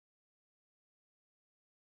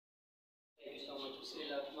much.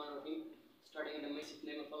 Bismillahirrahmanirrahim. Starting in the merciful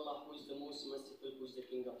name of Allah, who is the most merciful, who is the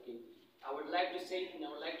King of Kings. I would like to say and I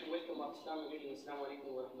would like to welcome our Islamic greetings. Assalamu alaikum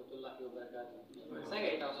wa rahmatullahi wa barakatuh.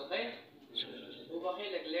 څنګه تاسو ښه؟ وبخیر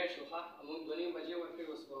لږ لیټ شو ښه موږ 2:30 بجې ورکړې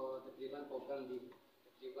اوس په تقریبا په کم دي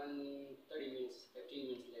تقریبا 30 minutes 15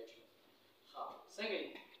 minutes لیټ شو ښه څنګه یې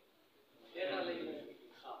ډېر راغلی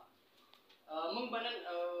ښه موږ به نن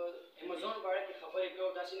امازون په اړه کې خبرې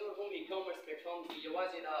کوو داسې نور کوم ای کامرس پلیټفارم دي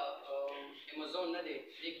یوازې دا امازون نه دی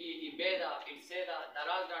دې کې ایبی ده ایټسې ده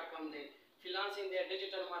daraz.com دی freelancing دی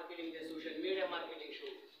ډیجیټل مارکیټینګ دی سوشل میډیا مارکیټینګ شو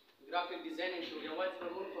graphic designing شو یوازې به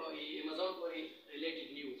موږ په امازون پورې ریلیټډ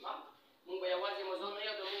نه یو ښه موږ به یوازې امازون نه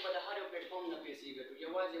یو موږ به د هر یو پلیټفارم نه پیسې ګټو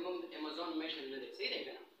یوازې موږ امازون میشن نه دی صحیح دی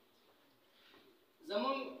که نه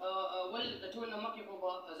زموږ اول د ټول نه مخکې خو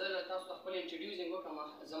به زه تاسو ته خپل انټروډیوسینګ وکړم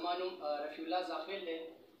زما نوم رفیullah zakhail دی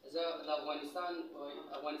زه د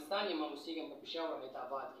افغانستان یم اوسېږم په پېښور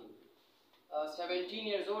حیدرآباد کې 17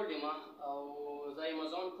 years old یم او زه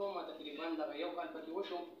امازون کوم تقریبا دغه یو کال پکې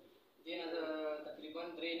وشو دې نه تقریبا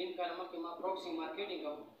 3.5 کاله مخکې ما پروکسي مارکیټینګ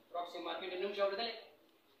کوم پروکسي مارکیټینګ نوم چا اورېدلی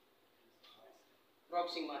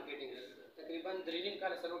پروکسي مارکیټینګ تقریبا 3.5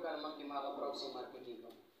 کاله 4 کاله مخکې ما هغه پروکسي مارکیټینګ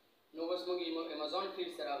کوم نو اوس موږ امازون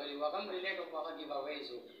فیلډ سره راغلي وو هغه هم ریلیټ او هغه ګیو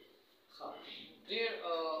اویز وو ښه ډېر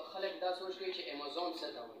خلک دا سوچ کوي چې امازون څه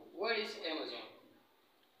ته وایي وات از امازون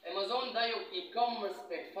امازون دا یو ای کامرس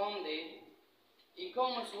پلیټفارم دی ای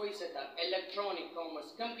کامرس وایي څه ته الکترونیک کامرس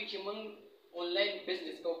کوم کې چې موږ آنلاین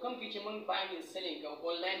بزنس کوو کوم کې چې موږ بایینګ اینډ سیلینګ کوو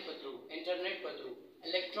آنلاین په تھرو انټرنیټ په تھرو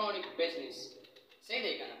الکترونیک بزنس صحیح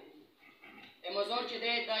دی که نه امازون چې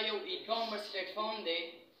دی دا یو ای کامرس پلیټفارم دی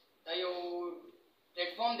دا یو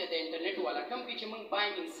پلیټفارم دی د انټرنیټ والا کوم کې چې موږ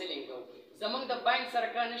بایینګ اینډ سیلینګ کوو زمونږ د بانک سره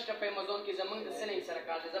کار نشته په امازون کې زمونږ د سیلینګ سره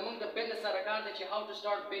کار دی زمونږ د بزنس سره کار دی چې هاو ټو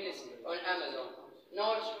سٹارټ بزنس آن امازون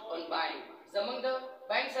ناٹ آن بایینګ زمونږ د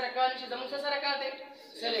بانک سره کار نشته زمونږ سره کار دی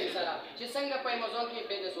سیلینګ سره چې څنګه په امازون کې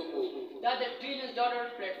بزنس وکړو دا د $1 trillion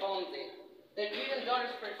پلیټفارم دی د $1 trillion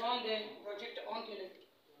پلیټفارم دی پروجیکټ آن کې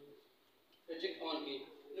پروجیکټ آن کې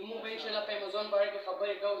نو موږ به انشاءالله په امازون باره کې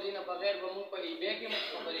خبرې کوو دې نه بغیر به موږ په ایبی کې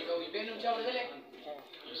خبرې کوو ایبی نوم چا اورېدلی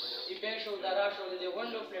ایبی شو دارا شو د دې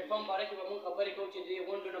غونډو پلیټفارم باره کې به موږ خبرې کوو چې دې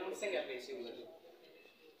غونډو نه موږ څنګه پیسې وګټو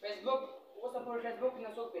فیسبوک اوسه پورې فیسبوک نه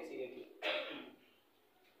څوک پیسې ګټي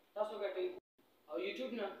تاسو ګټئ او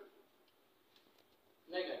یوټیوب نه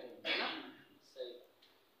ګټئ نه صحیح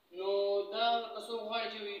نو دا که څوک غواړي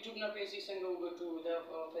چې یوټیوب نه پیسې څنګه وګټو د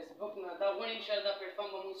فیسبوک نه دا غواړي انشاءالله دا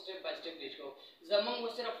پلیټفارم به موږ سټپ بای سټپ ریچ کوو زموږ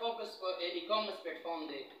اوس صرف فوکس په ای کامرس پلیټفارم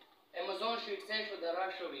دی امازون شو ایټسې شو دارا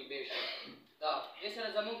شو ایبی شو دا دې سره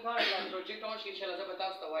زموږ کار دا پروجیکټ آن شي انشاءالله زه به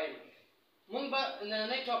تاسو ته وایم موږ به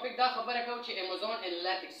نننی ټاپک دا خبره کوو چې امازون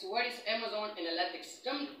انالیټکس واټ از امازون انالیټکس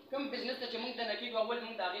کوم بزنس ته چې موږ دننه کېږو اول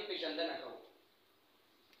موږ د هغې پېژندنه کوو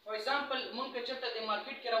فار ایگزامپل موږ که چېرته د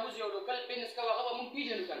مارکیټ کې راوځو یو لوکل بزنس کوو هغه به موږ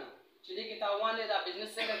پېژنو که نه چې دې کې تاوان دی دا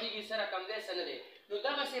بزنس څنګه کېږي څه رقم دی څه نه دی نو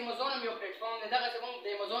دغسې امازون هم یو پلیټفارم دی دغسې موږ د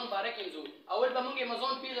امازون باره کې ځو اول به موږ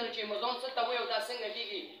امازون پېژنو چې امازون څه ته وایي او دا څنګه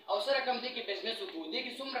کېږي او څه رقم دې کې بزنس وکړو دې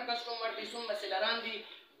کې څومره کسټمر دي څومره سیلران دي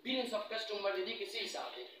بلینس اف کسټمر دي دې کې څه حساب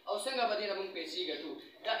دی او څنګه به دې نه موږ پیسې ګټو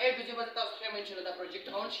دا اے ټو جې به تاسو ښیم انشاءالله دا پروجیکټ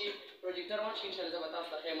آن شي پروجیکټر آن شي انشاءالله زه به تاسو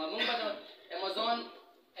ته ښیم موږ به د امازون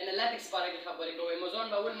انالیټکس باره کې خبرې کوو امازون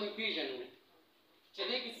به اول موږ پېژنو چې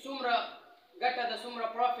دې کې څومره ګټه د څومره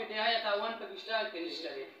پروفیټ دی آیا تاوان پکې شته که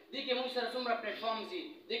نشته دی دې کې موږ سره څومره پلیټفارمز دي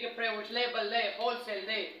دې کې پرایویټ لیبل دی هول سیل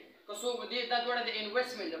دی که څوک دې دا دواړه د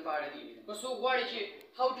انویسټمنټ لپاره دي که څوک غواړي چې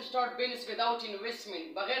هاو ټو سټارټ بزنس وداوټ انویسټمنټ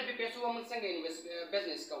بغیر د پیسو موږ څنګه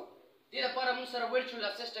بزنس کوو دې لپاره موږ سره ورچوال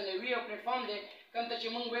اسسټنټ یو یو پلیټفارم دی کوم ته چې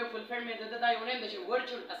موږ وایو فلفلمنټ د دا یو نیم دی چې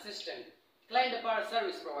ورچوال اسسټنټ کلاینټ لپاره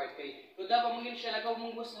سروس پرووایډ کوي نو دا به موږ انشاءالله کوو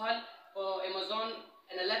موږ اوس حال په امازون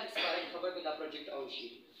انالیټکس باره کې خبرې کوو دا پروجیکټ آن شي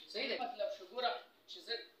صحیح دی مطلب شو ګوره چې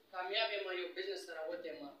زه کامیاب یم یو بزنس سره وتی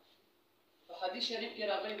یم په حدیث شریف کې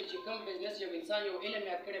راغلی دی چې کوم بزنس یو انسان یو علم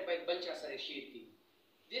یاد کړی باید بل چا سره شیر کړي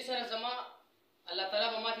دې سره زما الله تعالی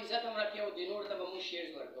به ماته عزت هم راکړي او دې نور ته به موږ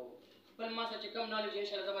شیرز ورکوو خپل ما سره چې کوم نالج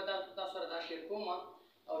انشاءالله زه به تاسو سره دا شیر کوم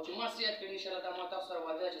او چې ما څه یاد کړي انشاءالله دا ما تاسو سره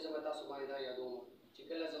وعده ده چې زه به تاسو باندې دا یادوم چې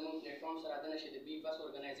کله زموږ پلیټفارم سره دننه شي د بي بس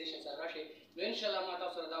ارګنایزیشن سره راشي نو انشاءالله ما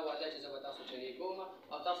تاسو سره دا وعده چې زه به تاسو چلې کوم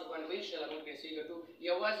او تاسو باندې به انشاءالله موږ پیسې ګټو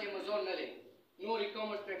یوازې امازون نه دی نور ای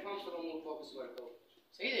کامرس پلیټفارم سره موږ فوکس ورکوو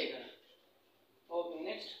صحیح دی که نه اوکې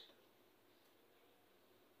نیکسټ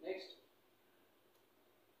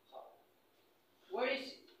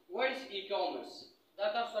what is e-commerce دا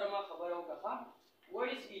تاسو سره ما خبره وکړه what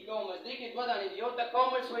is e-commerce دې کې دوه دانې دي یو ته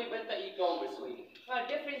کامرس وایي بل ته e-commerce وایي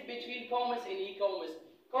difference between commerce and e-commerce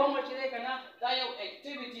commerce چې دی که نه دا یو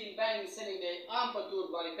اکټیویټي بایینګ سیلینګ دی عام په طور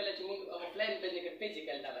باندې کله چې موږ آفلاین بزنس کې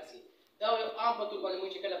فزیکل دغسې دا یو عام په تور باندې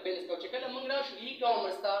موږ چې کله بزنس کوو چې کله موږ راشو ای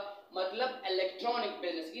کامرس ته مطلب الکترونیک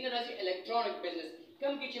بزنس اینه راځي الکترونیک بزنس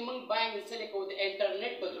کوم کې چې موږ باینګ اینډ سیل کوو د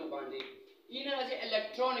انټرنیټ په تور باندې اینه راځي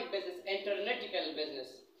الکترونیک بزنس انټرنیټیکل بزنس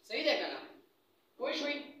صحیح ده کنه پوه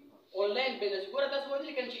شئ آنلاین بزنس ګوره تاسو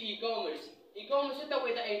وایي کنه چې ای کامرس ته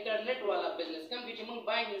وایي د انټرنیټ والا بزنس کوم کې چې موږ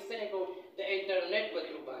باینګ اینډ سیل کوو د انټرنیټ په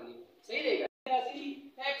تور باندې صحیح ده راځي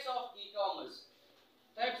types of e-commerce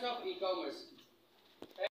types of e-commerce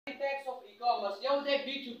یو دی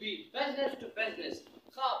B2B business to business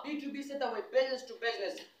ها B2B څه ته وایي business to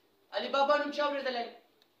business علي بابا نوم چا اورېدلی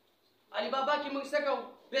علي بابا کې موږ څه کوو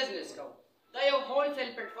بزنس کوو دا یو هول سیل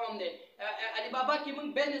پلیټفارم دی علي بابا کې موږ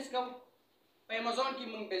بزنس کوو په امازون کې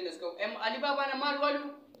موږ بزنس کوو علي بابا نه مال والو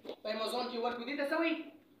په امازون کې ورکو دي ته څه وایي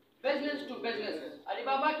بزنس ټو بزنس علي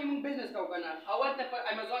بابا کې موږ بزنس کوو که نه او هلته په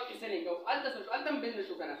امازون کې سیلینګ کوو هلته څه شو هلته هم بزنس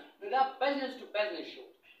شو که نه نو دا بزنس ټو بزنس شو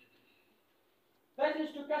بزنس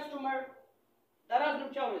ټو کسټمر دراز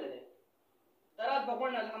نوم چا اورېدلی دراز به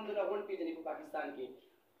غونډ الحمدلله غونډ پېژني په پاکستان کې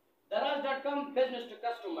daraz.com business to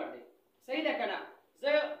customer دی صحیح ده که نه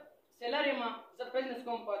زه سیلر یم زه بزنس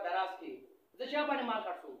کوم په دراز کې زه چا باندې مال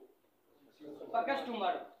خرڅوم په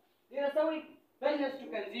کسټمر دې ته څه وایي بزنس ټو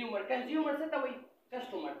کنزیومر کنزیومر څه ته وایي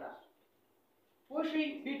کسټمر ته پوه شئ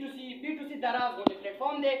B2C دراز غونډې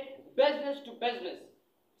پلیټفارم دی بزنس ټو بزنس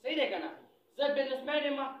صحیح دی که نه زه بزنسمین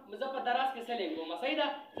یم زه په دراز کې سیلینګ کوم صحیح ده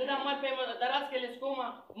زه دا مال په دراز کې لیست کوم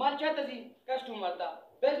مال چاته ځي کسټمر ته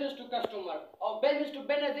بزنس ټو کسټمر او بزنس ټو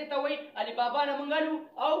بزنس دې ته وایي علي بابا نه موږ الو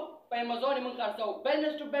او په امازون یې موږ خرڅوو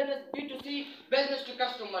بزنس ټو بزنس B2C بزنس ټو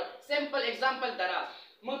کسټمر سمپل اگزامپل دراز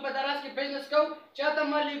موږ په دراز کې بزنس کوو چاته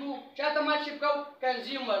مال لیږو چاته مال شپ کوو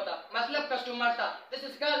کنزیومر ته مطلب کسټمر ته دس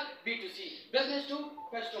از کال B2C بزنس ټو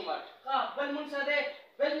کسټمر ها بل موږ څه دی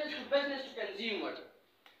بزنس ټو کنزیومر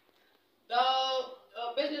دا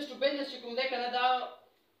بزنس ټو بزنس چې کوم دی که نه دا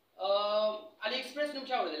علي ایکسپریس نوم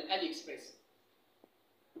چا اورېدلی علي ایکسپریس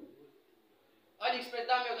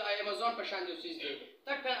دا مې یو د امازون په شان یو څیز دی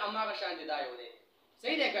تقریبا هماغه شان دی دا یو دی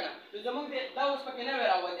صحیح دی که نه نو زموږ دا اوس پکې نوی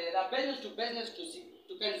راوتی دی دا بزنس ټو بزنس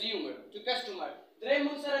ټو کنزیومر ټو کسټمر درېیم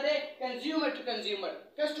موږ سره دی کنزیومر ټو کنزیومر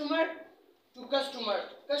کسټمر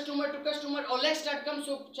ټو کسټمر OLX.com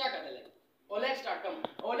څوک چا کتلی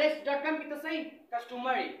OLX.com کې ته صحیح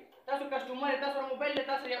کسټمر یې تاسو کسټمر یې تاسو سره موبایل دی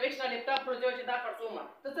تاسو یو ایکسټرا لیپټاپ پروت دی چې دا خرڅوم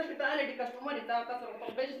ته څه کې ته الریډي کسټمر یې تاسو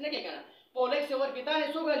سره بزنس نه کوې که نه په OLX یې ورکړې تا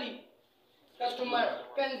نه څوک الي customer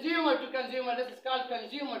consumer to consumer this is called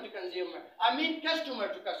consumer to consumer I mean customer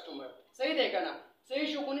to customer صحیح دی که نه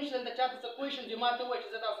صحیح شو خو نشته دلته چاته څه کوېشن دي ما ته ووایي چې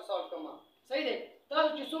زه تاسو سالو کوم صحیح دی تاسو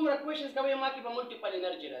چې څومره کوېشنز کوئ ما کې به ملټیپل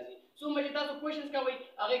انرژي راځي څومره چې تاسو کوېشنز کوئ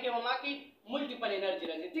هغې کې به ما کې ملټیپل انرژي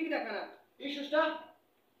راځي ټیک ده که نه ایشو شته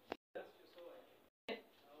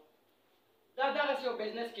دا دغسې یو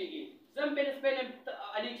بزنس کېږي زه هم بزنس پیل یم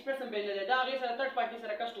علي ایکسپریس هم بزنس دی دا هغې سره تھرډ پارټي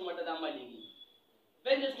سره کسټمر ته دا مالېږي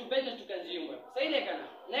business to consumer صحیح دی که نه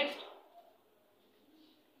next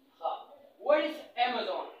what is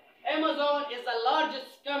Amazon is the largest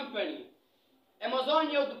company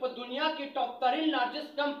Amazon یو په دنیا کې ټاپ ترین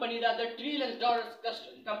largest company ده د trillion dollars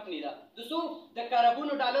company ده د څو د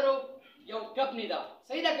کاربونو ډالرو یو کمپنی ده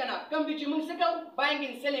صحیح ده که نه کوم چې موږ څه کوو باینګ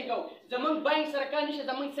اینډ سیلینګ کوو زموږ باینګ سره کار نشته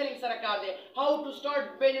زموږ سیلینګ سره کار دی how to start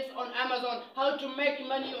business on Amazon how to make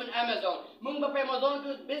money on Amazon موږ به په امازون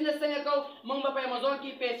کې بزنس څنګه کوو موږ به په امازون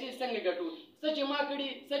کې پیسې څنګه ګټو څه چې ما کړي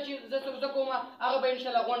څه چې زه کوم هغه به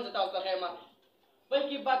انشاءالله غونډ زه تاسو ته ښیم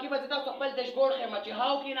بلکې باقي به زه تاسو ته خپل ډیشبورډ ښیم چې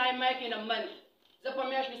how can I make in a month زه په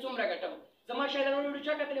میاشت کې څومره ګټم زما شاید ویډیو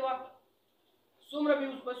چا کتلې وه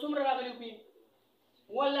څومره راغلي وي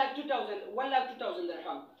 1,02,000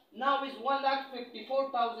 dirham now is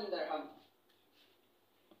 1,54,000 dirham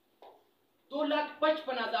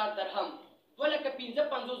 2,55,000 dirham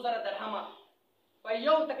 2,55,000 dirham په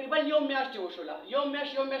یو تقریبا یو میاشت وشوله یو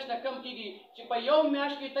میاشت نه کم کېږي چې په یو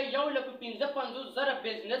میاشت کې ته 1,55,000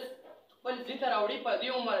 بزنس خپل ځي ته راوړي په دې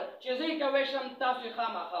عمر چې زه یې کولی شم تاسو یې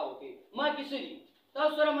خامخا وکړئ ما کې څه دي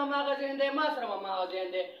تاسو سره هم هماغه ذهن دی ما سره هم هماغه ذهن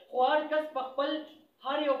دی خو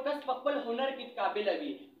هر یو کس په خپل هنر کې قابله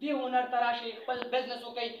وي دې هنر ته راشئ خپل بزنس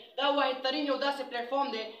وکړئ دا واحد ترین یو داسې پلیټفارم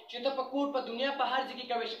دی چې ته په کور په دنیا په هر ځای کې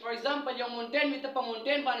کولی شي فار ایگزامپل یو مونټین وي ته په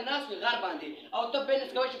مونټین باندې ناست وي غر باندې او ته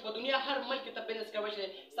بزنس کولی شي په دنیا هر ملک کې ته بزنس کولی شي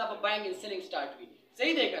ستا په باینګ اینډ سیلینګ سټارټ وي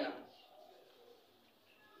صحیح دی که نه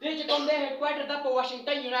دې چې کوم دی هیډ کوارټر دا په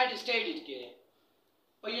واشنګټن یونایټډ سټیټ کې دی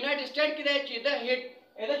په یونایټډ سټیټ کې دی چې د هیډ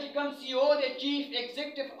چې کوم CEO دی چیف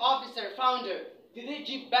ایگزیکټیو افیسر فاونډر د دې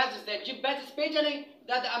جیف بیزوس دی. جیف بیزوس پیژنئ؟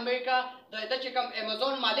 دا د امریکا د چې کوم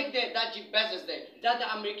امازون مالک دی دا جیف بیزوس دی. دا د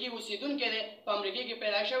امریکې اوسیدونکی دی، په امریکې کې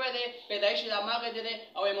پیدا شوی دی، پیدایش یې هماغه دی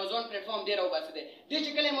او امازون پلیټفارم ډېر راوباسي دی. دې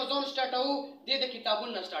چې کله امازون سټارټوو دې د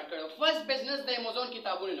کتابونو نه سټارټ کړی. فرست بزنس د امازون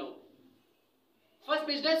کتابونه نه و. فرست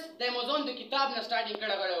بزنس د امازون د کتاب نه سټارټینګ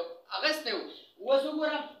کړی اغستی و. اوس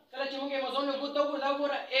وګوره کله چې موږ امازون نه ګوت ته وګورو دا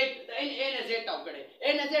وګوره د A نه Z ټاپ کړی. A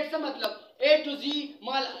نه Z څه مطلب؟ A to Z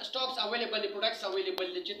مال سټاکس اویلیبل دي، پروډکټس اویلیبل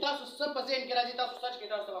دي. چې تاسو څه په ذهن کې راځي تاسو سرچ کړئ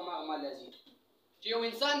تاسو ته هماغه مال راځي. چې یو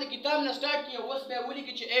انسان د کتاب نه سټارټ کړي اوس به یې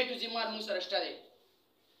ولیکي چې A to Z مال موږ سره شته دی،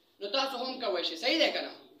 نو تاسو هم کولی شئ. صحیح دی که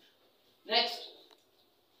نه؟ نیکسټ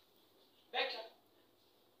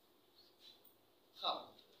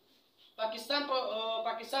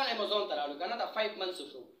پاکستان امازون ته رالو که نه دا 5 months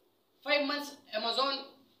شو. 5 months امازون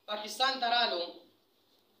پاکستان ته رالو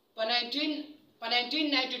په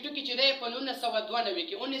 1992 کې چې دی په 1992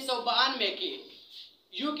 کې 1992 کې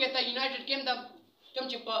یو کې ته یونایټډ کینګډم کوم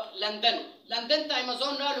چې په لندن ته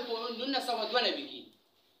امازون رالو په 1992 کې.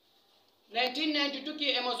 1992 کې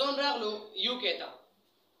امازون راغلو یو کې ته.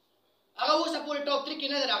 هغه اوسه پورې ټاپ 3 کې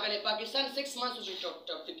نه دی راغلی. پاکستان 6 months چې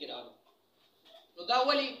ټاپ 3 کې راغلو. نو دا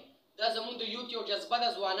ولې؟ دا زموږ د یوت یو جذبه د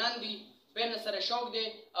ځوانان دي، بین سره شوق دی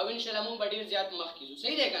او انشاءالله موږ به ډېر زیات مخکې ځو.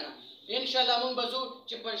 صحیح دی که نه؟ انشاءالله موږ به ځو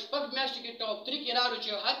چې په 6 میاشتو کې ټاپ 3 کې رالو چې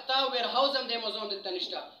حتی ویر هاوس هم د امازون دلته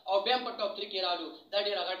نشته او بیا هم په ټاپ 3 کې رالو. دا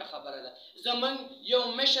ډېره غټه خبره ده. زموږ یو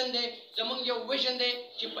میشن دی، زموږ یو ویژن دی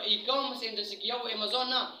چې په ای کامرس انډسټري کې یو امازون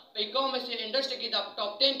نه په ای کامرس انډسټري کې د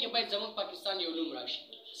ټاپ 10 کې باید زموږ پاکستان یو نوم راشي.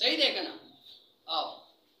 صحیح دی که نه؟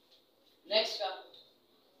 نیکسټ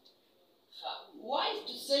why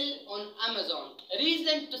to sell on Amazon?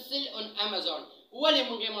 Reason to sell on Amazon. ولې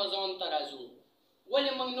موږ امازون ته راځو؟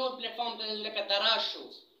 ولې موږ نور پلیټفارم ته ځو لکه دراز شو،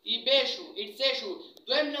 ایبے شو، ایټسې شو؟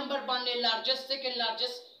 دویم نمبر باندې لارجسټ سیکنډ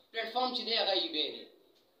لارجسټ پلیټفارم چې دی هغه ایبے دی.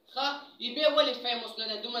 ښه ایبے ولې فیمس نه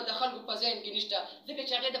دی؟ دومره د خلکو په ذهن کې نشته ځکه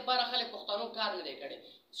چې هغې دپاره خلک پښتنو کار نه دی کړی،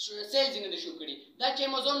 سیلز یې نه دی شو کړي. دا چې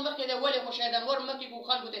امازون مخکې دی ولې خو شاید انور مخکې کو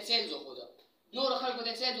خلکو ته سیلز وښوده، نور خلکو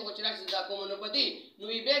ته سیلز وښود چې راشي دا کومه نو په دې نو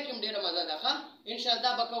ایبے کې هم ډېره مزه ده. ښه انشاءالله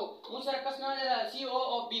دا به کوو. موږ سره کس نه دی CEO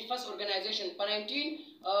of بی فسټ ارګنایزیشن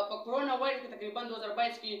په کرونا وایرس کې تقریبا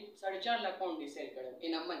 2022 کې 4.5 لک پاونډ یې سیل کړی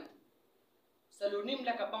ان ا منث. 4.5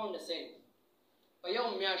 لکه پاونډ سیل په یو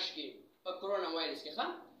میاشت کې په کرونا وایرس کې. ښه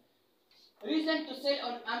reason to sell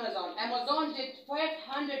on Amazon. Amazon did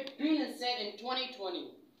 500 billion sale in 2020.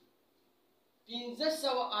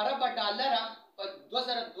 500 ارب ډالره په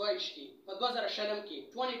 2022 کې په 2020 کې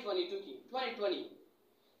 2022 کې 2020.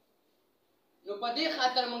 نو په دې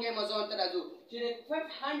خاطر موږ امازون ته راځو چې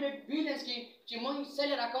 500 بلینز کې چې موږ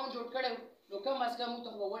سیلر اکاونټ جوړ کړو نو کم از کم موږ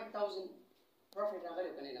ته 1000 پروفیټ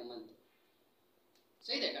راغلی کنه نه منځ.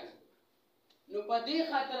 صحیح ده کنه؟ نو په دې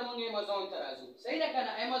خاطر موږ امازون ته راځو. صحیح ده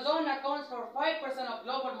کنه؟ امازون accounts for 5% of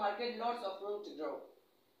global market, lots of room to grow.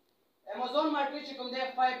 امازون مارکیټ چې کوم دی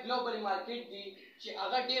 5 ګلوبل مارکیټ دی چې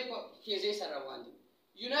هغه ډېر په تیزۍ سره روان دي.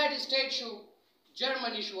 یونایټډ سټیټ شو،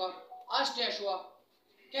 جرمني شوه، آسټریا شوه،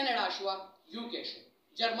 کینیډا شوه، یو کې شو.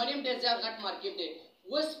 جرمني هم ډېر زیات غټ مارکیټ دی.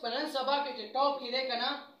 اوس په نن سبا کې چې ټاپ کې دی که نه،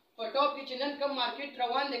 په ټاپ کې چې نن کوم مارکیټ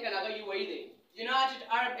روان دی که نه هغه UAE دی، یونایټډ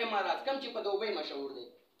عرب امارات، کوم چې په دوبۍ مشهور دی.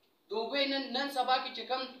 دوبۍ نن سبا کې چې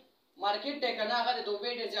کوم مارکیټ دی که نه هغه د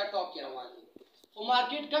دوبۍ ډېر زیات ټاپ کې روان دی. خو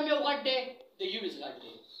مارکیټ کم یو غټ دی؟ د US غټ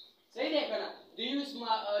دی. صحیح دی که نه؟ د US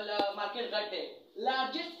مارکیټ غټ دی.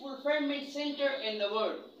 largest fulfillment center in the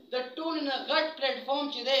world. د ټول نه غټ پلیټفارم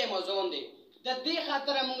چې دی امازون دی. د دې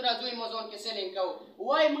خاطر موږ راځو امازون کې سیلینګ کوو.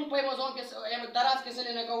 وای موږ په امازون کې دراز کې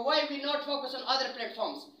سیلینګ نه کوو؟ وای وی ناٹ فوکس on other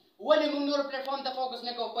platforms. ولې موږ نور پلیټفارم ته فوکس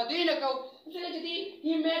نه کوو؟ په دې نه کوو ځکه چې دی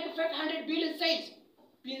he make 500 billion sales.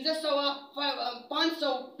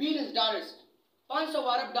 500 billion dollars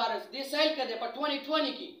 500 ارب ډالرز دې سیل کړي په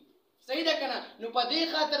 2020 کې. صحیح ده که نه؟ نو په دې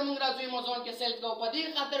خاطر موږ راځو امازون کې سیل کوو. په دې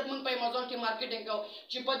خاطر موږ په امازون کې مارکیټینګ کوو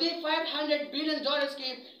چې په دې 500 billion dollars کې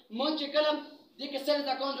موږ چې کله دې کې سیلز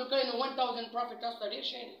اکاونټ جوړ کړی نو 1000 پروفیټ تاسو ته ډېر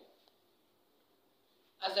شی دی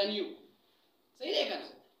as a new. صحیح دی که نه؟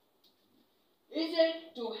 easy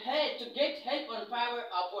to get help on power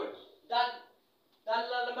upward. دا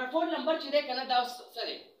نمبر 4 نمبر چې دی که نه دا څه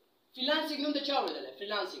دی؟ فریلانسینګ نوم د چا اورېدلی؟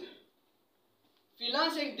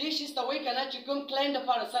 فریلانسینګ دې شي ته وایي که نه چې کوم کلاینټ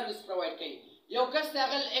لپاره سروس پرووایډ کوي. یو کس ته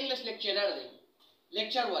هغه انګلیش لیکچرر دی،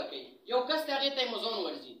 لیکچر ورکوي. یو کس ته هغې ته امازون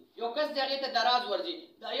ورځي، یو کس ته هغې ته دراز ورځي،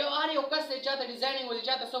 هر یو کس ته چا ته ډیزاینینګ ورځي،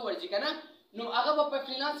 چا ته څه ورځي که نه؟ نو هغه به په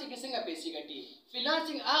فریلانسینګ کې څنګه پیسې ګټي؟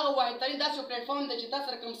 فریلانسینګ هغه واحدترین داسې یو پلیټفارم دی چې تا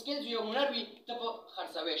سره کوم سکلز وي، یو هنر وي، ته په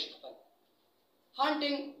خرڅوی شي خپل.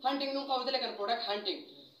 هانټینګ نوم خو اورېدلی که نه؟ پروډکټ هانټینګ.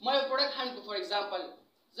 ما یو پروډکټ هانټ کړو فار ایگزامپل.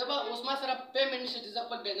 زه به اوس ما سره پیمنټ نشته چې زه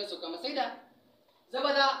خپل بزنس وکړم. صحیح ده؟ زه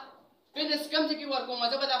به دا بزنس کم ځای کې ورکوم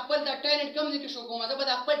زه به د خپل دا ټیلنټ کم ځای کې شو کوم زه به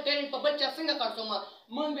د خپل ټیلنټ په بل چا څنګه خرڅوم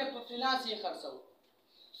موږ به په فریلانس یې خرڅوو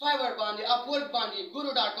فایور باندې اپورک باندې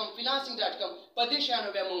ګورو.com freelancing.com په دې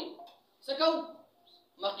شیانو به موږ څه کوو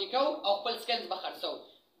مخکې کوو او خپل سکلز به خرڅوو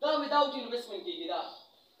دا وداوټ انویسټمنټ کېږي دا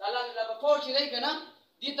دا بفور چې دی که نه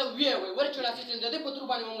دې ته وی وایي ورچوال اسسټنټ د دې په ترو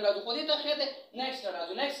باندې موږ راځو خو دې ته خیر دی نیکسټ ته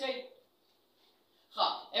راځو نیکسټ کوي ښه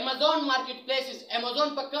امازون مارکیټ پلیسز امازون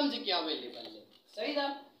په کوم ځای کې اویلیبل دی صحیح ده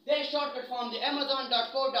They shortcut form the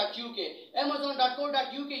amazon.co.uk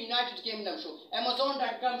amazon.co.uk United Kingdom شو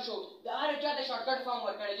amazon.com شو دا هر چا د شارټکټ فارم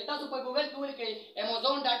ورکړی چې تاسو په ګوګل کې ولیکئ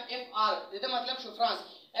amazon.fr دې مطلب شو فرانس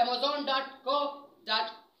amazon.co.ko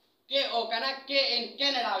کنه KN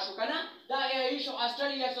کینیډا شو کنه دا شو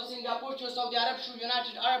استرالیا شو سنگاپور شو سعودي عرب شو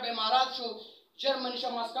یونایټډ عرب امارات شو جرمني شو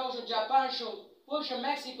ماسکو شو جاپان شو پوش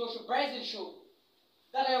مکسیکو شو برازیل شو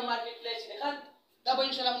دا یو مارکیټ پلیس دی ښه دا به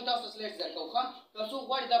انشاءالله موږ تاسو ته سلیکټ درکوو ښه که څوک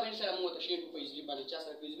غواړي دا به انشاءالله موږ ورته شیر کړو په ایزلي باندې چا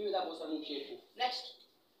سره که ایزلي وي دا به ورسره موږ شیر کړو نیکسټ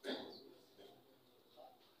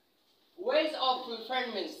ways of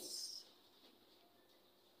fulfillments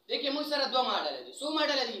دیکھئے موږ سره دوه ماډله دي څو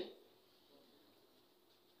ماډله دي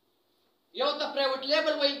یو ته پرایویټ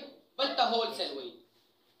لیبل وایي بل ته هول سیل وایي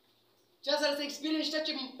چا سره څه ایکسپیرینس شته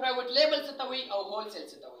چې پرایویټ لیبل څه ته وایي او هول سیل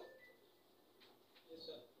څه ته وایي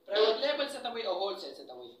پرایویټ لیبل څه ته وایي او هول سیل څه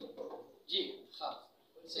ته وایي जी हाँ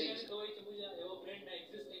सही है तो वही तो मुझे वो ब्रांड ना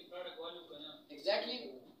existing product वालों का ना एग्जैक्टली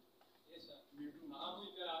यस सर हाँ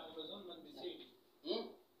मुझे अमेज़न में दिसी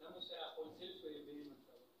ना मुझे होलसेल पे भी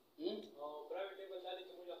मतलब और प्राइवेट लेवल डाले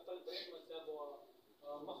तो मुझे अपना ब्रांड मतलब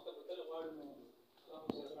वो मख्तब बदल वालों में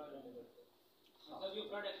मुझे ब्रांड नहीं करते मतलब जो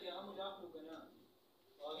प्रोडक्ट है हम मुझे आप लोग का ना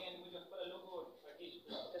और ये मुझे अपना लोगो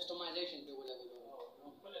एटलीस्ट कस्टमाइजेशन पे बोला गया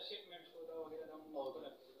अपना शिपमेंट होता वगैरह हम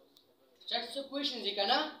अपना چاته څه کوېشن دي که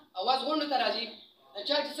نه اواز غونډو ته راځي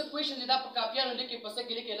چاته څه کوېشن دي دا په کاپیانو لیکې په څه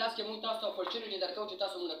کې لیکې لاس کې موږ تاسو ته اپورچونټي درکوو چې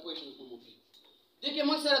تاسو موږ کوېشنز هم وکړي دې کې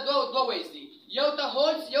موږ سره دوه ویز دي یو ته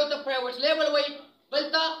هولس یو ته پرایویټ لیبل وایي بل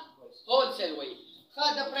ته هول سیل وایي ښه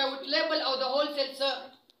د پرایویټ لیبل او د هول سیل څه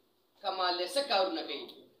کمال دی څه کارونه کوي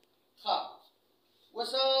ښه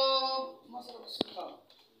اوس ما سره ښه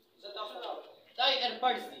زه تاسو دا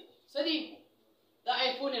ایرپډز دي څه دي دا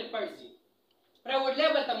آیفون ایرپډز دي پرایویټ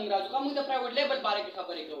لیبل ته موږ راځو که موږ د پرایویټ لیبل باره کې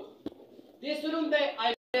خبرې کوو دې څه نوم دی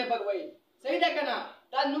آیفون لیبل وایي صحیح ده که نه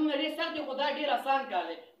دا نوم ډېر سخت دی خو دا ډېر اسان کار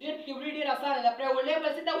دی ډېر تیوري ډېر اسانه ده پرایویټ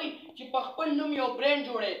لیبل څه ته وایي چې په خپل نوم یو برینډ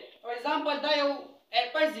جوړوي فار ایگزامپل دا یو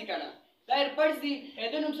ایرپډز دي که نه دا ایرپډز دي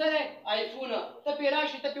د نوم څه دی آیفون ته پرې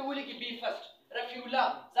راشي ته پرې ولیکې بي فرسټ rafiullah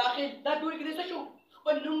zakhail دا ټول کې څه شو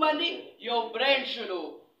خپل نوم باندې یو برینډ شلو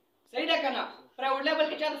صحیح ده که نه پرایویټ لیبل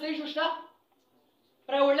کې چاته صحیح شو شته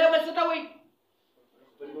پرایویټ لیبل څه ته وایي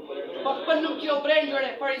په خپل نوم کې یو برینډ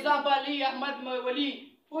جوړوي فار ایگزامپل علي احمد ولی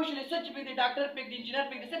پوه شولې څه چې پرېږدي ډاکټر پرېږدي انجینر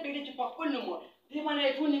پرېږدي څه پرېږدي چې په خپل نوم و دې باندې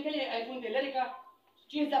آیفون لیکلی آیفون دې لرې کړه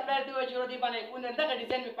چین سپلایر ته ووایي چې دې باندې آیفون دی دغه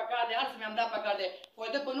ډیزاین مې پکار دی هر څه مې همدا پکار دی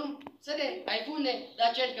خو د په نوم څه دی آیفون دی دا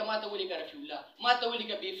چینج کړه ما ته ولیکه رفیع ما ته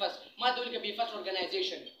ولیکه بي فرسټ ما ته ولیکه بي فرسټ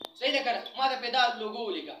ارګنایزیشن صحیح ده که نه ما ته پرې دا لوګو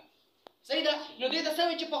ولیکه صحیح ده نو دې ته څه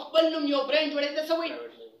وایي چې په خپل نوم یو برینډ جوړوي ته څه وایي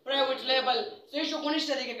پرایویټ لیبل صحیح شو خو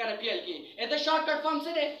نشته دی که که نه پی ایل کې د شارټکټ فارم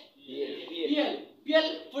څه دی PL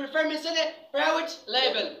for firm څه دی private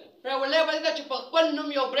label private label دا چې په خپل نوم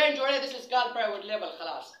یو برانډ جوړوي this is called private label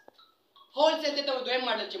خلاص هولسیل ته دویم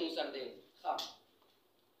ماډل چې موږ سره دی ښه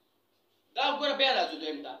دا وګوره بیا راځو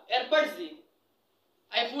دویم ته ایرپډز دي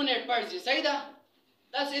آیفون ایرپډز دي صحیح ده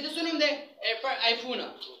دا څه څه نوم دی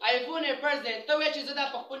آیفون ایرپډز دی ته وایې چې زه دا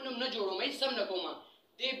په خپل نوم نه جوړوم هېڅ سم نه کوم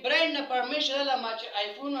دې برانډ نه پرمیشن لرله ما چې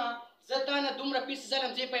آیفون زه تا نه دومره پیس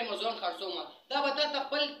ځلم زه په امازون خرڅوم دا به تا ته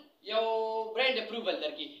خپل یو برانډ اپروول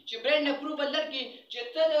درکړي چې برانډ اپروول درکړي چې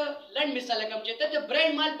ته لنډ مثال کوم چې ته د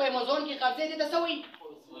برانډ مال په امازون کې خرڅې دې ته څه وایي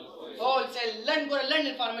هولسیل لنډ ګوره لنډ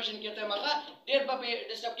انفارمیشن کې ته مخه ډېر به پرې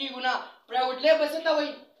ډسټرب کېږو نه پرایویټ لیبل څه ته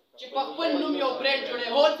وایي چې په خپل نوم یو برانډ جوړوي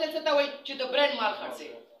هولسیل څه ته وایي چې د برانډ مال خرڅې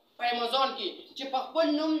په امازون کې چې په خپل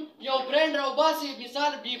نوم یو برانډ راوباسي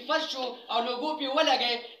مثال بي فرسټ شو او لوګو پرې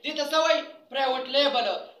ولګوي دې ته څه وایي پرایویټ لیبل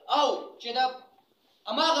او چې د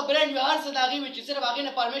هماغه برانډ وي هر څه د هغې وي چې صرف هغې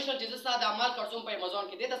نه پرمیشن چې زه ستا د مال خرڅوم په امازون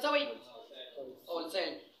کې دې ته څه وایي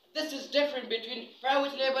هولسیل this is different between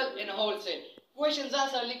private label and wholesale کوېشن ځان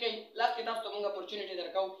سره لیکئ لاس کې تاسو ته موږ اپورچونټي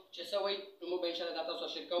درکوو چې څه وایي نو موږ به انشاءالله دا تاسو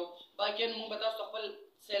سره شیر کوو باقیان موږ به تاسو ته خپل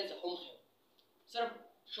سیلز هم ښیو صرف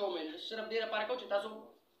شو مې صرف دې لپاره کوو چې تاسو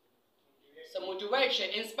څه موټیویټ شئ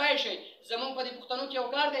انسپایر شئ زموږ په دې پښتنو کې یو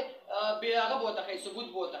کار دی هغه به ورته ښیي ثبوت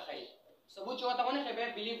به ورته ښیي ثبوت چې ورته ونه ښیي بیا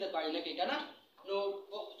بلیف در باندې نه کوي که نه نو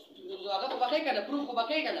هغه خو به ښیي که نه پروف خو به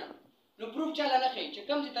کوي که نه نو پروف چاله نه ښیي چې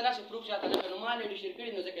کوم ځای ته راشي پروف چاته نه ښیي نو ما الریډي شیر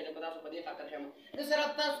کړي نو ځکه یې په تاسو په دې خاطر ښیم زه صرف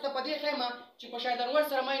تاسو ته په دې ښیم چې په شاید انور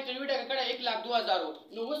سره ما انټرویو ډکه کړې 1,02,000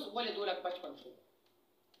 نو اوس ولې 2,55,000 شو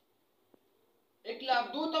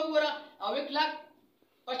 1,02,000 ته وګوره او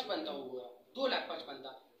 1,55,000 ته وګوره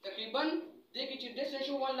 2,55,000 تقریبا دې کې چې ډسټنس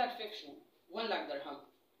شو 1,50,000 شو 1,00,000 درهم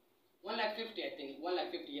 1,50,000 I think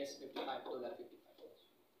 1,50,000 yes $55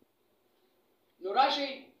 نو راشي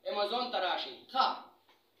امازون ته راشي ښه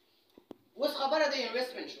اوس خبره د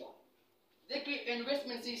انویسټمنټ شو د کې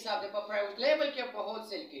انویسټمنټ سی حساب د په پرایویټ لیبل کې په هول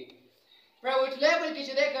سیل کې پرایویټ لیبل کې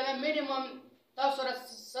چې د کنه مینیمم تاسو سره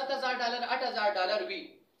 $7,000 $8,000 وي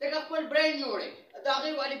ته خپل برانډ جوړې دا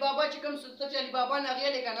غي علي بابا چې کوم څه علي بابا نه غي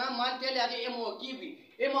لګنا مال ته لګي ام او کی وي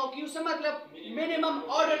ام او کیو څه مطلب مینیمم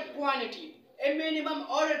آرډر کوانټیټي مینیمم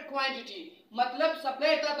آرډر کوانټیټي مطلب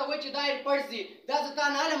سپلای ته ته وای چې دا پرز دي دا ځکه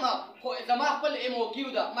نه علم خو زما خپل ام او کیو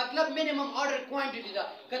دا مطلب مینیمم آرډر کوانټیټي دا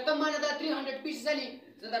کته مانه دا 300 پیس زلی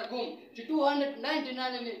زدر کوم چې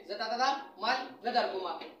 299 زتا دا مال زدر کوم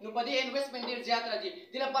نو په دې انویسټمنټ ډیر زیات راځي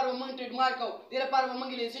د لپاره مونږ ټریډ مارک او د لپاره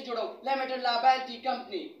مونږ لیسې جوړو لیمیټډ لایبیلټي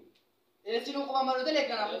کمپنی لیسې نو کومه مرده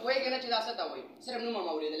لیکنه وای کنه چې دا څه تا وای صرف نو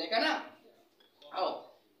ما اورېدل لیکنه او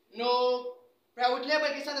نو پرایویټ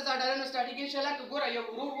لیبل کې $7,000 نه سٹارټ کیږي انشاءالله که ګوره یو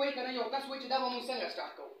ورور وای کنه یو کس وای چې دا به موږ څنګه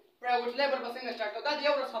سٹارټ کوو پرایویټ لیبل به څنګه سٹارټ کوو دا د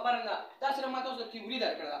یو ورځ خبره نه دا صرف ما تاسو ته تیوري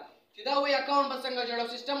درکړه چې دا وای اکاونټ به څنګه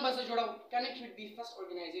جوړو سیستم به څنګه جوړو کنیکټ وذ دی فرست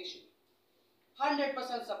اورګنایزیشن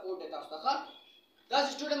 100% سپورټ دی تاسو ته دا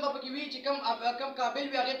سټوډنټ به پکې وي چې کم قابل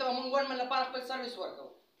وي هغه ته موږ ورمن لپاره خپل سرویس ورکو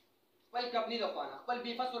خپل کمپنی د خوانه خپل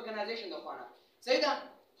بی فرست اورګنایزیشن د خوانه صحیح ده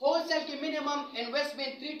هول سیل کې مینیمم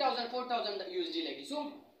انویسټمنټ 3,000 4,000 USD لګي سو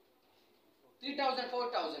 3,000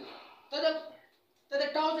 4,000 ته د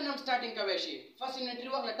 1,000 هم سٹارټینګ کوي شي فرست انټری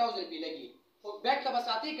وخت 1,000 پی لګي خو بیک ته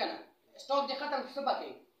بساتی کنه سٹاک د ختم څه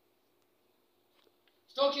باکې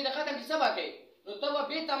سٹاک چې د ختم څه باکې نو ته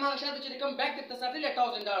به تمام شاته چې کوم بیک ته ساتل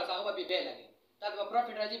 $1,000 هغه به به لګي دا د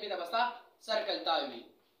پروفیټ راځي به د بسا سرکل تاوي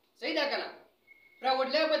صحیح ده کنه پرایویټ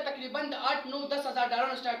لیبل تقریبا د 8-9-10,000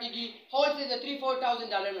 نه سٹارټ کیږي هول سیل د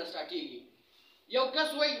 $3,000-4,000 نه سٹارټ کیږي یو کس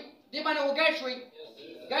وای دی باندې وګایډ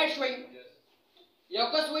شوي یو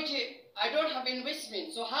کس وای چې I don't have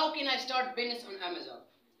investment so how can I start business on Amazon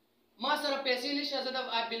ما سره پیسې نشته زه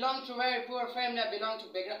I belong to very poor family I belong to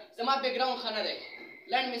background زما بیکګراوند خنه دی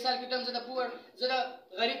لنډ مثال کې تم زه د پور زه د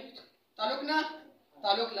غریب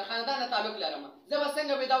تعلق له خاندان تعلق لرم زه به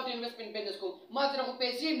څنګه وداوت انویسټمنټ بزنس کوم ما سره خو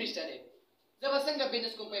پیسې نشته دی زه به څنګه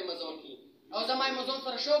بزنس کوم په امازون کې او زما امازون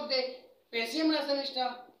سره شوق دی پیسې هم راسره نشته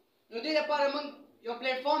نو دې لپاره موږ یو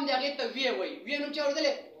پلیټ فارم دی هغه ته وی نوم چا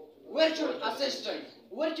ورته ورچوال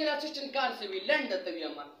اسسټنټ کار څه وی لنډ ته وی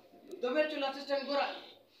ما د ورچوال اسسټنټ ګوره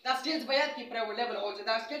دا سکیلز به یاد کی پرایویټ لیبل او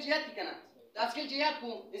دا سکیلز یاد کی کنه دا سکیل چې یاد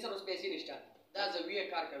کوم د سره پیسې نشته دا زویه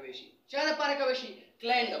کار کوي شي چا لپاره کوي شي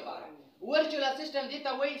کلاینټ لپاره ورچوال اسسټنټ دی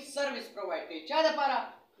ته وای سرویس پرووایډ کوي چا لپاره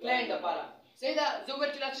کلاینټ لپاره صحیح ده زه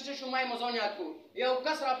ورچوال اسسټنټ شو ما امازون یاد کو یو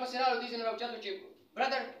کس را پسې راو دي نه راوچاتو چې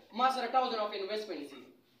برادر ما سره 1,000 اف انویسټمنټ دي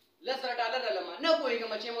 $10 لما نه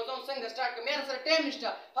پوهیږم چې امازون څنګه سٹارټ کوم مې سره ټایم نشته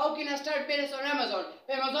هاو کین آی سٹارټ بزنس اون امازون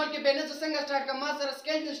په امازون کې بزنس څنګه سٹارټ کوم ما سره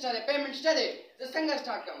سکیل نشته پیمنٹ شته دی زه څنګه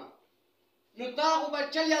سٹارټ کوم نو تا خو به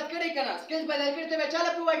چل یاد کړی کنه سکیل بدل کړی ته به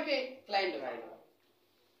چاله پرووایډ کړي کلاینټ راځي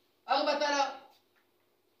هغه به تعالی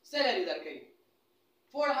سیلری درکړي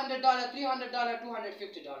 $400 $300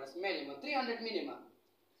 $250 minimum 300 minimum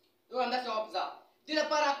نو انداز اوبزا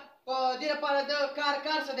دې لپاره د کار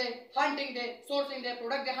څه دی هانټینګ دی سورسینګ دی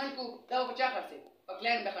پروډکټ دی هانټ کو دا په چا خرڅي په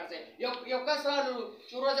کلاینټ به خرڅي یو کس رالو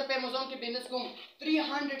چې ورځ په امازون کې بزنس کوم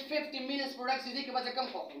 350 مینس پروډکټس دي کې به کم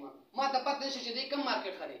خوښم ما ته پته نشي چې دې کم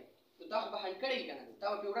مارکیټ خري دا خو به هانټ کړی کنه دا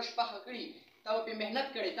په ورش پخه کړی دا په مهنت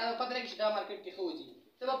کړی دا پته لګي چې دا مارکیټ کې خوځي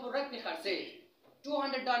ته په پروډکټ کې خرڅي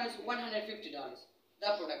 $200 $150 دا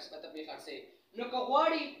پروډکټس په ته خرڅي نو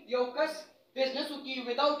کوغواړي یو کس business کی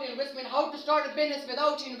without investment how to start a business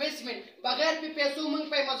without investment بغیر په پیسو موږ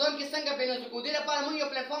په امازون کې څنګه بزنس وکړو د لپاره موږ یو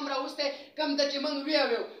پلیټ فارم راوسته کم د چې موږ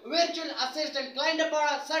ورچوال اسسټنټ کلاینټ لپاره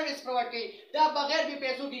سرویس پرووایډ کوي دا بغیر په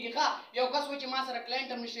پیسو کېږي ښه یو کس و چې ما سره کلاینټ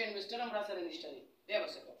هم نشته انویسټر هم را سره نشته دی به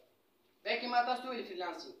وسکو به کې ما تاسو ویل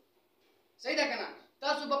فریلانسینګ صحیح ده کنه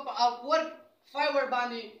تاسو په اپورک فایور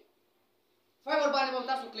باندې به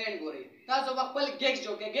تاسو کلاینټ ګورئ تاسو خپل ګیګز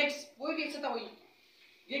جوړ کړئ ګیګز وایي څه ته وایي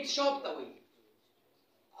ګیګز شاپ ته وایي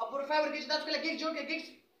اپور فایور کې تاسو کله ګیګ جوړ کې ګیګ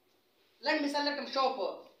لنډ مثال لکه شاپ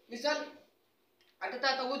مثال اته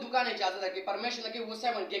ته و دکان اجازه درکې پرمیشن درکې و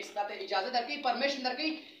 7 ګیګ ته اجازه درکې پرمیشن درکې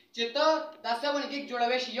چې ته دا 7 ګیګ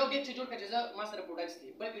جوړوي شي یو ګیګ چې جوړ کړي چې ما سره پروډکټس دي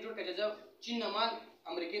بلکې جوړ کړي چې چین نه مال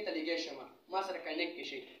امریکای ته لګي شم ما سره کنیکټ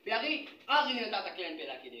شي بیا هغه نه تا کلاینټ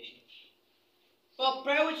پیدا کړي شي په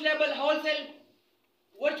پرایویټ لیبل هولسیل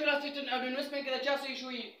ورچوال اسسټنټ او انویسټمنټ کې د چا څه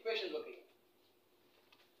شوي کوېشنز وکړئ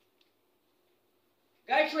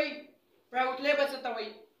ګایډ شوئ پرایویټ لیبل څه ته وایي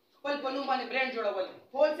خپل په نوم باندې برانډ جوړول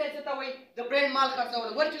هولسیل څه ته وایي د برانډ مال خرڅول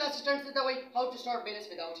ورچوال اسسټنټ څه ته وایي هاو ټو سٹارټ بزنس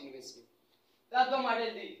وداوټ انویسټمنټ دا دوه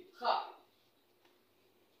ماډل دي ښه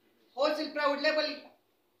هولسیل پرایویټ لیبل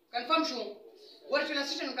کنفرم شو ورچوال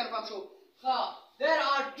اسسټنټ کنفرم شو ښه there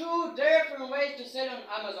are two different ways to sell on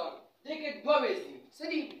Amazon دې کې دوه ویز دي څه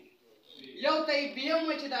دي یو ته یې بي ایم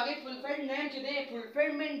وایي چې د هغې فلفلډ نیم چې دی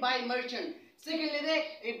فلفلمنټ بای مرچنټ سیکنډلی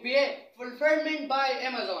دی بی اے فلفلمنٹ بائی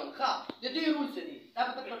امیزون ښه د دوی رول څه دي دا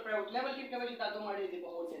به ته په پرایویټ لیول کې کولی شي دا دوه ماډل دي په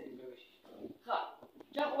هولسیل کې کولی شي ښه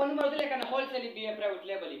چا خو نوم اورېدلی که نه هولسیل بی اے پرایویټ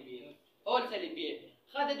لیول بی اے هولسیل بی اے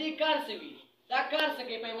ښه د دې کار څه وي دا کار څه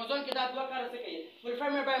کوي په امیزون کې دا دوه کار څه کوي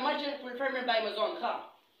فلفلمنٹ بائی مرچنټ فلفلمنٹ بائی امیزون ښه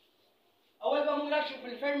اول به موږ راشو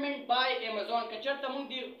فلفلمنٹ بائی امیزون که چېرته موږ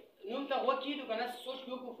دې نوم ته غوږ کېږدو که نه سوچ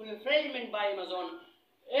کې وکړو فلفلمنٹ بائی امیزون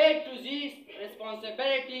A to Z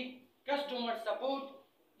responsibility customer support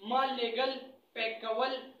مال لیګل پیک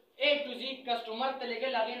کول A to Z کسټمر ته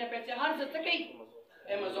لیګل هغې نه پیسې هر څه څه کوي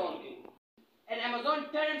امیزون کوي and Amazon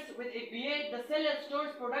terms with a BA the seller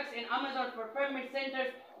stores products in Amazon fulfillment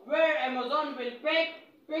centers where Amazon will pick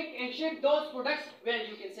and ship those products where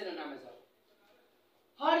you can sell on Amazon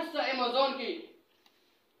هر څه امیزون کوي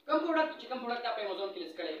کوم پروډکټ چې کوم پروډکټ په امیزون کې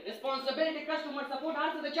لیست کړی ریسپانسبلټي کسټمر سپورټ هر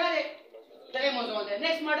څه د چا دی د امیزون دی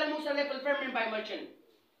نیکسټ ماډل موږ سره دی فلفلمنٹ بائی مرچنټ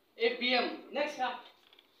FBM next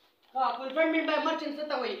fulfillment by merchant څه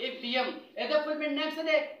ته وایي FBM دا fulfillment name څه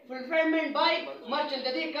دی fulfillment by merchant د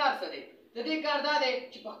دې کار څه دی د دې کار دا دی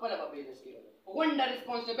چې په خپله به بزنس کې غونډه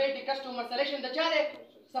responsibility customer selection د چا دی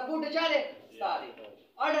سپورټ د چا دی ستا دی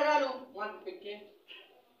order رالو مال په پک کې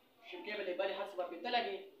شبکې به لیبل هر څه به پې ته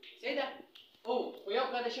لګي صحیح ده او خو یو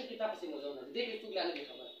کار د شبکې تا پسې امیزون ده د دې کې څوک لا نه دي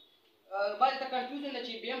خبره بعضې ته کنفیوزن ده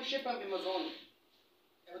چې BM شپ هم امیزون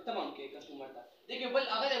تمام کې کسټمر ته دیکھیں بل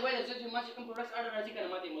اگر ہے ویل سے ما سے کم پروڈکٹس آرڈر راضی کرنا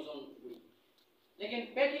ماتے امازون لیکن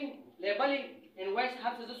پیکنگ لیبلنگ انوائس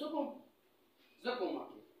ہر سے زکو ما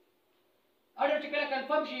آرڈر چکلا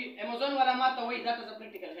کنفرم شي امازون والا ما ته وای دا ته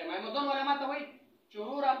پریکټیکل ښه امازون والا ما ته وای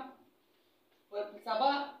چورورا په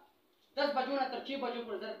سبا 10 بجو نه تر 6 بجو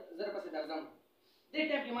پر زر پسې درځم دې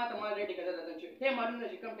ټایم کې ما ته مال ریډي کړه درځم چې ته معلومه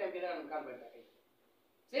شي کم ټایم کې راغلم کار به کوي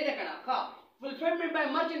صحیح ده کنه ها فلفلمنٹ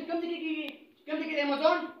بائی مرچنٹ کم دي کې کم دي کې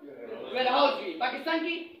امازون ویل هاوس وی پاکستان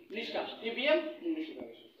کې نشکا ABM نشکا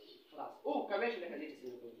خلاص او کوي چې لکه دې څه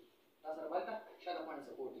کوي تاسو راځه شاده باندې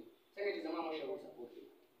سپورټ دي څنګه چې زمما مشهور سپورټ دي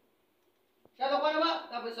شاده باندې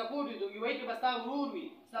دا به سپورټ دي یو کې بستا ورور وي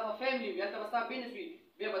ستا فیملی وي تاسو بستا بزنس وي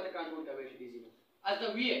به به کنټرول کوي شي دي as the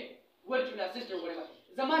VA virtual assistant whatever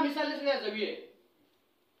زما مثال لسه as the VA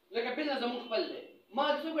لکه بزنس زموږ خپل دی ما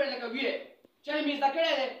څه کړل لکه VA چې مې زده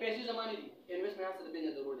کړی دی پیسې زمانه دي انویسټمنټ سره د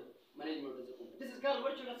بزنس ضرورت دی management of the company. This is called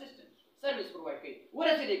virtual assistant. Service provide کوي.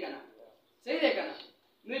 ورته دې کنه. صحیح دی کنه.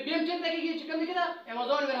 نو بیم چنته کېږي چې کوم کېدا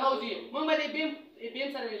Amazon warehouse دی. موږ باندې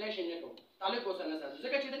بیم سره ریلیشن نه کوو. تعلق وسره نه ساتو.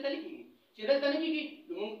 ځکه چې دلته نه کېږي. چې دلته نه کېږي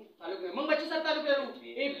نو موږ تعلق نه. موږ چې سره تعلق لرو.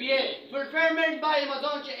 ABA fulfillment by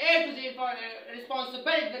Amazon چې A to Z for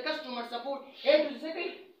responsibility the customer support A to Z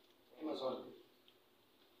کوي Amazon.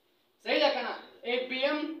 صحیح ده کنه.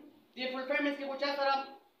 ABM دی fulfillment کې کوچا سره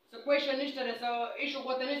څه کوېشن نشته دی څه ایشو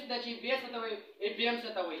غوته نشته ده چې BA څه ته وایي ABM څه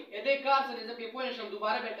ته وایي دې کار سره زه پې پوه نه شم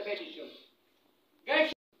دوباره بېرته بیټې شم ګایډ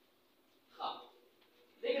ښه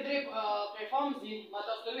دې کې درې پلیټفارمز دي ما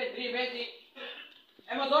تاسو ته وویل درې ویز دي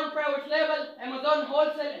Amazon private label Amazon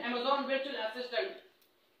wholesale Amazon virtual assistant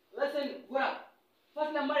listen ګوره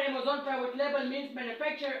first number Amazon private label means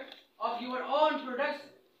manufacture of your own products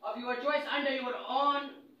of your choice under your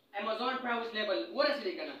own Amazon private label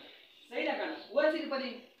ورسېدې که نه صحیح ده که نه ورسېدې په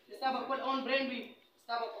دې چې ستا به خپل اون برانډ وي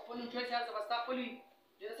ستا به خپل نوم چویس هر څه به ستا خپل وي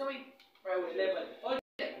چې څه وایي پرایویټ لیبل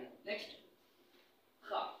نیکسټ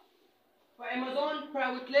ښه په امازون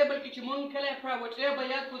پرایویټ لیبل کې چې مونږ کله پرایویټ لیبل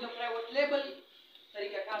یاد کړو د پرایویټ لیبل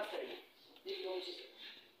طریقه کار کوي